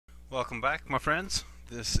Welcome back, my friends.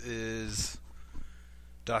 This is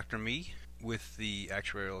Dr. Me with the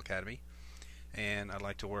Actuarial Academy, and I'd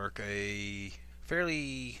like to work a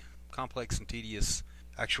fairly complex and tedious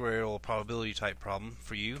actuarial probability type problem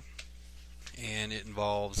for you, and it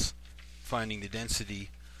involves finding the density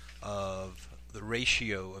of the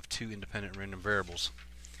ratio of two independent random variables.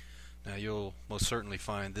 Now, you'll most certainly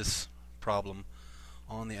find this problem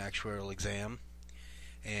on the actuarial exam,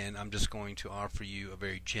 and I'm just going to offer you a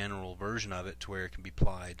very general version of it to where it can be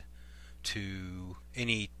applied to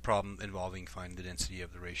any problem involving finding the density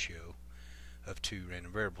of the ratio of two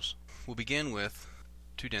random variables. We'll begin with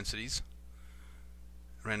two densities,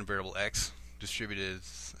 random variable x distributed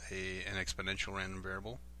as an exponential random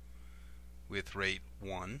variable with rate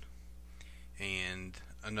 1, and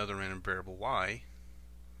another random variable y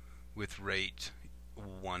with rate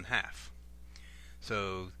 1/2.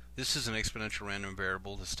 So this is an exponential random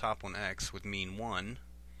variable, this top one x with mean 1,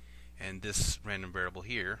 and this random variable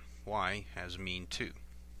here, y, has mean 2.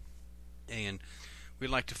 And we'd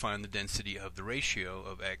like to find the density of the ratio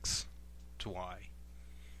of x to y,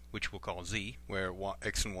 which we'll call z, where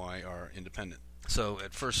x and y are independent. So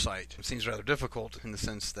at first sight, it seems rather difficult in the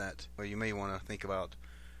sense that, well, you may want to think about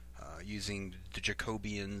using the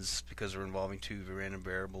Jacobians because they're involving two random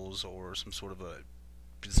variables, or some sort of a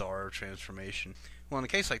bizarre transformation. Well, in a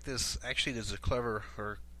case like this, actually there's a clever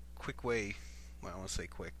or quick way, well, I won't say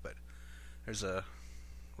quick, but there's a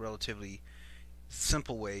relatively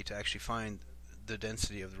simple way to actually find the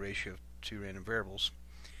density of the ratio of two random variables.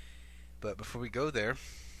 But before we go there,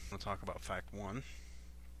 I'll talk about fact 1.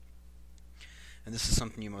 And this is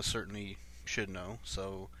something you most certainly should know.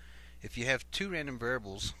 So if you have two random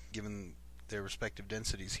variables given their respective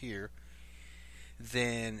densities here,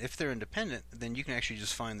 then if they're independent, then you can actually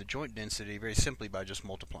just find the joint density very simply by just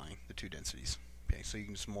multiplying the two densities. Okay, so you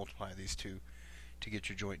can just multiply these two to get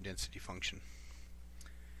your joint density function.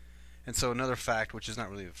 And so another fact, which is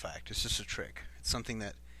not really a fact, it's just a trick. It's something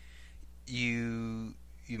that you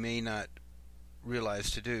may not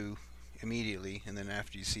realize to do immediately, and then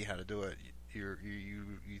after you see how to do it, you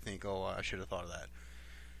think, oh, I should have thought of that.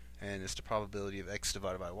 And it's the probability of x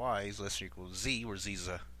divided by y is less than or equal to z, where z is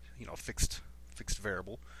a fixed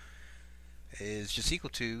variable, is just equal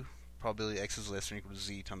to probability x is less than or equal to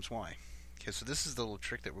z times y. Okay, so this is the little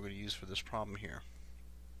trick that we're going to use for this problem here,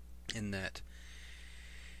 in that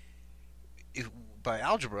by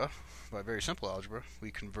algebra, by very simple algebra, we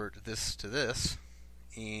convert this to this,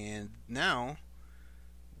 and now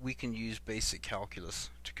we can use basic calculus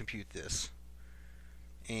to compute this.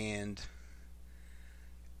 And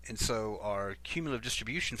so our cumulative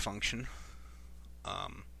distribution function,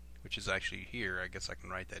 which is actually here, I guess I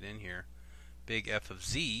can write that in here, big F of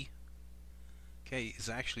z, okay, is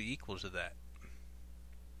actually equal to that.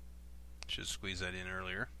 Should squeeze that in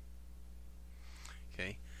earlier.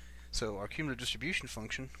 Okay, so our cumulative distribution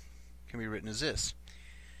function can be written as this.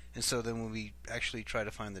 And so then when we actually try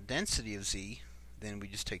to find the density of z, then we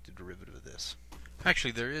just take the derivative of this.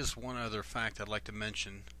 Actually, there is one other fact I'd like to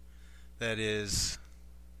mention that is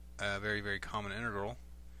a very, very common integral,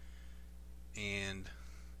 and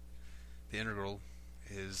the integral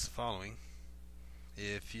is the following.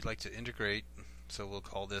 If you'd like to integrate, so we'll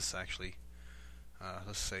call this actually,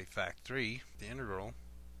 let's say fact 3, the integral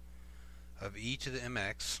of e to the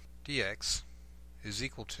mx dx is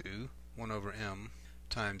equal to 1 over m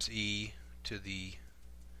times e to the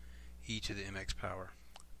mx power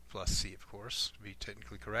plus c, of course, to be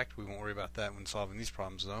technically correct. We won't worry about that when solving these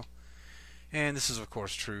problems, though. And this is, of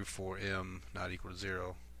course, true for m not equal to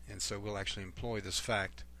 0, and so we'll actually employ this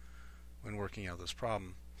fact when working out this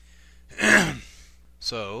problem.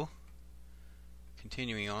 So,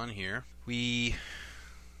 continuing on here, we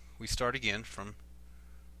start again from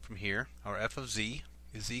here. Our f of z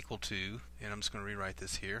is equal to, and I'm just going to rewrite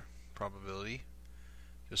this here, probability,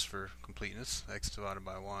 just for completeness, x divided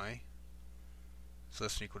by y is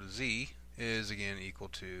less than or equal to z, is again equal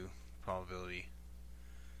to probability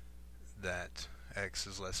that x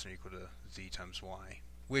is less than or equal to z times y,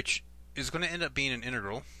 which is going to end up being an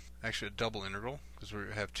integral, actually a double integral, because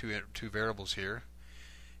we have two variables here,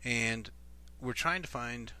 and we're trying to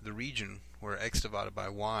find the region where x divided by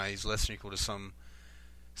y is less than or equal to some,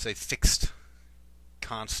 say, fixed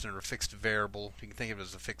constant or fixed variable. You can think of it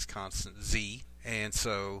as a fixed constant z, and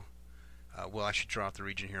so we'll actually draw out the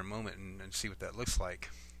region here in a moment and see what that looks like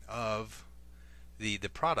of the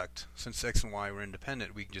product. Since x and y were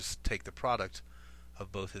independent, we can just take the product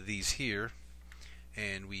of both of these here,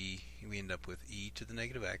 and we end up with e to the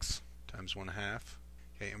negative x times 1/2.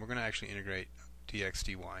 Okay, and we're going to actually integrate dx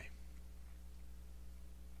dy.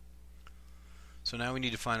 So now we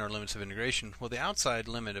need to find our limits of integration. Well, the outside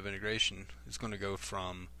limit of integration is going to go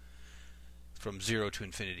from 0 to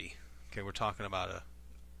infinity. Okay, we're talking about an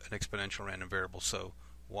exponential random variable, so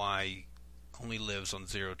y only lives on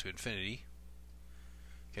 0 to infinity.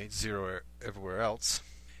 Okay, 0 everywhere else.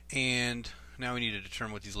 And now we need to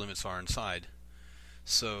determine what these limits are inside.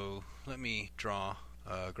 So let me draw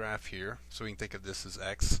a graph here so we can think of this as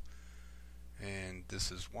x and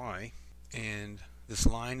this is y, and this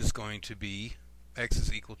line is going to be x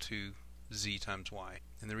is equal to z times y.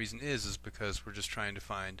 And the reason is because we're just trying to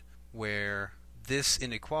find where this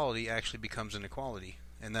inequality actually becomes an equality,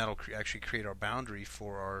 and that'll actually create our boundary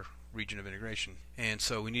for our region of integration. And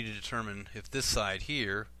so we need to determine if this side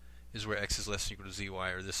here is where x is less than or equal to zy,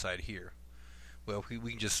 or this side here. Well,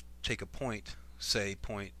 we can just take a point, say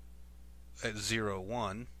point at 0,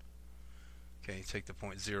 1. Okay, take the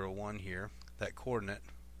point 0, 1 here. That coordinate,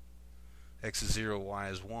 x is 0, y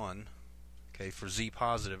is 1. Okay, for z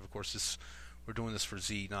positive, of course, we're doing this for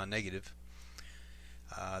z non-negative.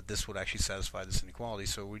 This would actually satisfy this inequality,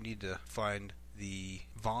 so we need to find the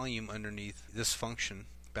volume underneath this function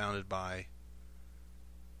bounded by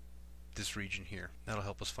this region here. That'll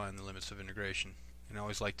help us find the limits of integration. And I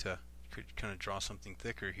always like to kind of draw something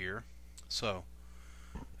thicker here. So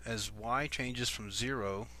as y changes from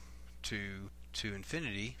 0 to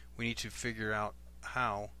infinity, we need to figure out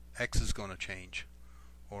how x is going to change,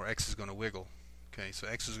 or x is going to wiggle. Okay, so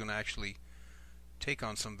x is going to actually take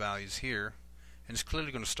on some values here, and it's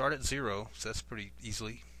clearly going to start at 0, so that's pretty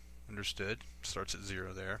easily understood. It starts at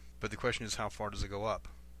 0 there. But the question is, how far does it go up?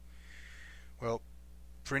 Well,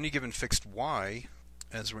 for any given fixed y,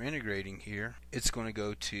 as we're integrating here, it's going to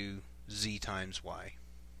go to z times y,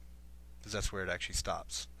 because that's where it actually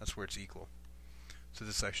stops. That's where it's equal. So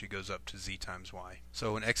this actually goes up to z times y.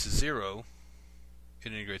 So when x is 0,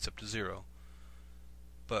 it integrates up to 0.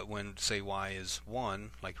 But when, say, y is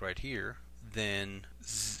 1, like right here, then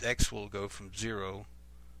x will go from 0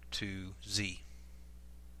 to z.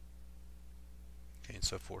 Okay, and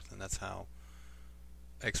so forth. And that's how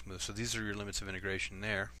x moves. So these are your limits of integration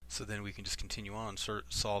there. So then we can just continue on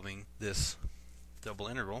solving this double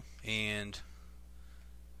integral. And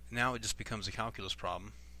now it just becomes a calculus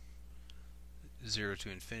problem. 0 to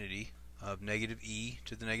infinity of negative e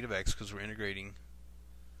to the negative x, because we're integrating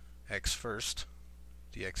x first,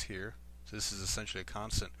 dx here. So this is essentially a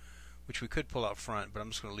constant, which we could pull out front, but I'm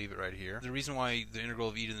just going to leave it right here. The reason why the integral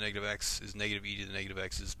of e to the negative x is negative e to the negative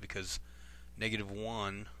x is because negative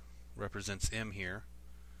 1 represents m here.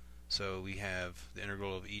 So we have the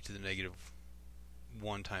integral of e to the negative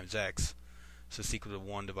 1 times x. So it's equal to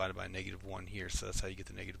 1 divided by negative 1 here. So that's how you get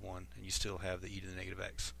the negative 1, and you still have the e to the negative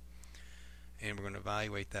x. And we're going to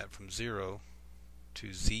evaluate that from 0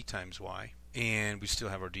 to z times y, and we still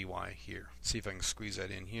have our dy here. See if I can squeeze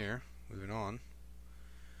that in here. Moving on.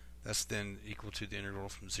 That's then equal to the integral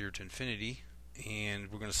from 0 to infinity,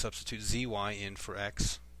 and we're going to substitute zy in for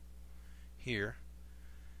x here,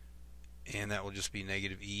 and that will just be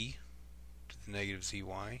negative e to the negative zy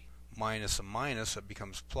minus a minus, that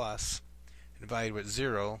becomes plus, and evaluated at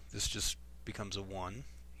 0, this just becomes a 1.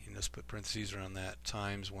 And let's put parentheses around that,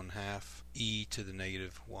 times 1/2 e to the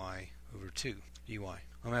negative y over 2 dy. I'm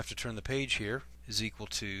going to have to turn the page here, is equal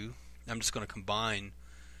to, I'm just going to combine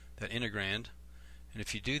that integrand, and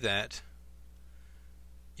if you do that,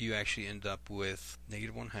 you actually end up with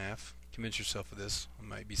negative 1/2. Convince yourself of this. I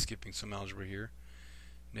might be skipping some algebra here.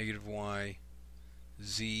 Negative y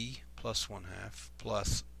z plus 1/2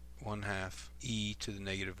 plus 1/2 e to the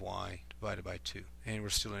negative y divided by 2. And we're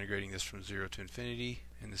still integrating this from 0 to infinity,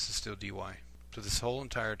 and this is still dy. So this whole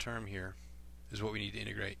entire term here is what we need to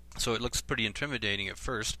integrate. So it looks pretty intimidating at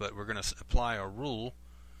first, but we're going to apply our rule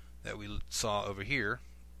that we saw over here.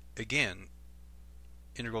 Again,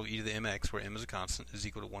 integral of e to the mx, where m is a constant, is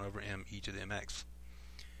equal to 1 over m e to the mx.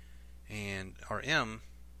 And our m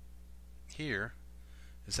here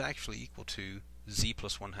is actually equal to z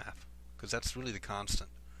plus 1/2, because that's really the constant.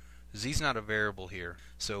 Z's not a variable here,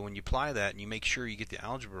 so when you apply that and you make sure you get the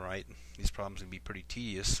algebra right, these problems can be pretty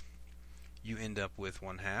tedious. You end up with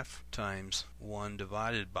 1/2 times 1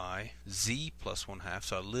 divided by z plus 1/2.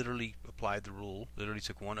 So I literally applied the rule, literally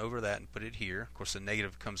took 1 over that and put it here. Of course the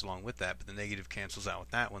negative comes along with that, but the negative cancels out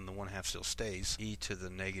with that one. The 1/2 still stays. E to the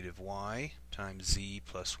negative y times z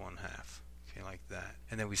plus 1/2. Okay, like that.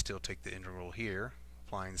 And then we still take the integral here,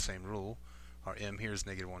 applying the same rule. Our m here is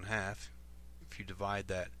negative 1/2. If you divide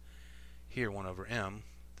that here, 1 over m,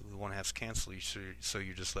 the 1/2s cancel, so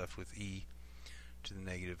you're just left with e to the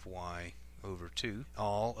negative y over 2,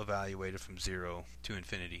 all evaluated from 0 to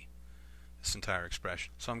infinity, this entire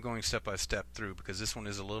expression. So I'm going step by step through, because this one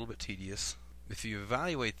is a little bit tedious, If you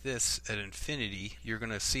evaluate this at infinity, you're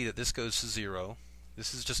going to see that this goes to 0.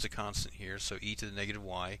 This is just a constant here, so e to the negative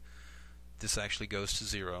y. This actually goes to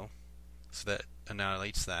 0, so that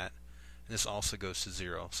annihilates that. And this also goes to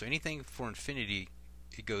 0. So anything for infinity,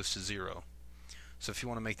 it goes to 0. So if you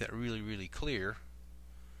want to make that really, really clear,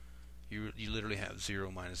 you literally have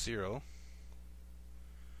 0 minus 0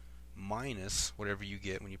 minus whatever you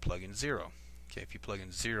get when you plug in 0. Okay, if you plug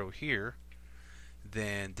in 0 here,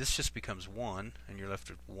 then this just becomes 1, and you're left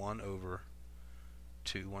with 1 over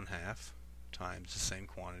 2 1/2 times the same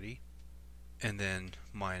quantity, and then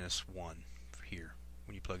minus 1 here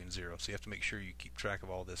when you plug in 0. So you have to make sure you keep track of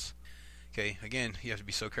all this. Okay, again, you have to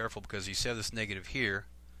be so careful because you have this negative here,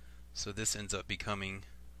 so this ends up becoming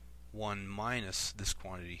 1 minus this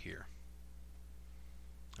quantity here.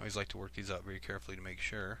 I always like to work these out very carefully to make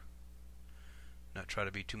sure. Not try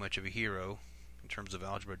to be too much of a hero in terms of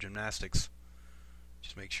algebra gymnastics.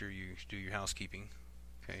 Just make sure you do your housekeeping,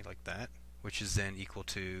 okay, like that, which is then equal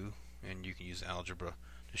to, and you can use algebra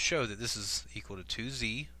to show that this is equal to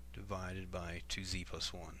 2z divided by 2z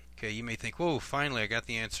plus 1. Okay, you may think, whoa, finally I got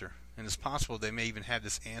the answer. And it's possible they may even have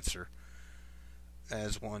this answer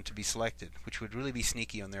as one to be selected, which would really be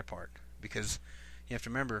sneaky on their part, because you have to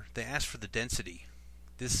remember, they asked for the density.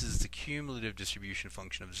 This is the cumulative distribution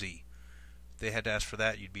function of z. If they had to ask for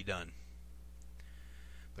that, you'd be done.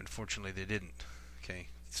 But unfortunately they didn't. Okay,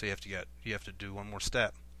 so you have to do one more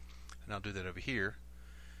step, and I'll do that over here.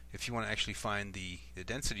 If you want to actually find the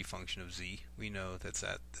density function of z, we know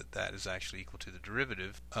that is actually equal to the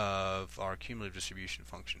derivative of our cumulative distribution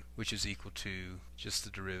function, which is equal to just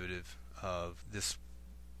the derivative of this,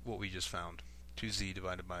 what we just found, 2z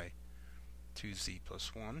divided by 2z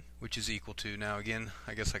plus 1, which is equal to, now again,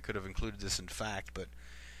 I guess I could have included this in fact, but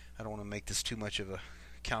I don't want to make this too much of a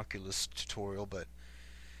calculus tutorial, but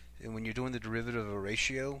when you're doing the derivative of a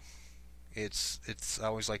ratio, it's I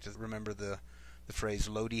always like to remember the phrase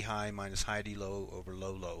low d high minus high d low over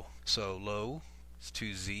low low. So low is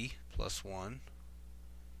 2z plus 1.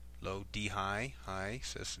 Low d high,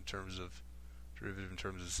 so that's in terms of derivative in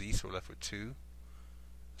terms of z, so we're left with 2.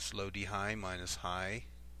 So low d high minus high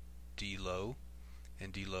d low,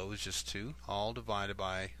 and d low is just 2, all divided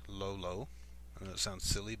by low low. I know it sounds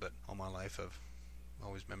silly, but all my life I've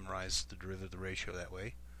always memorized the derivative of the ratio that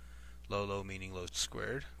way. Low low meaning low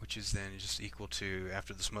squared, which is then just equal to,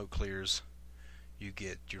 after the smoke clears, you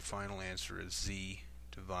get your final answer is z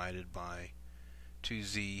divided by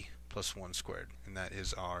 2z plus 1 squared, and that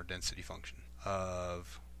is our density function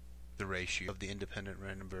of the ratio of the independent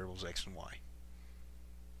random variables x and y.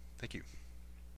 Thank you.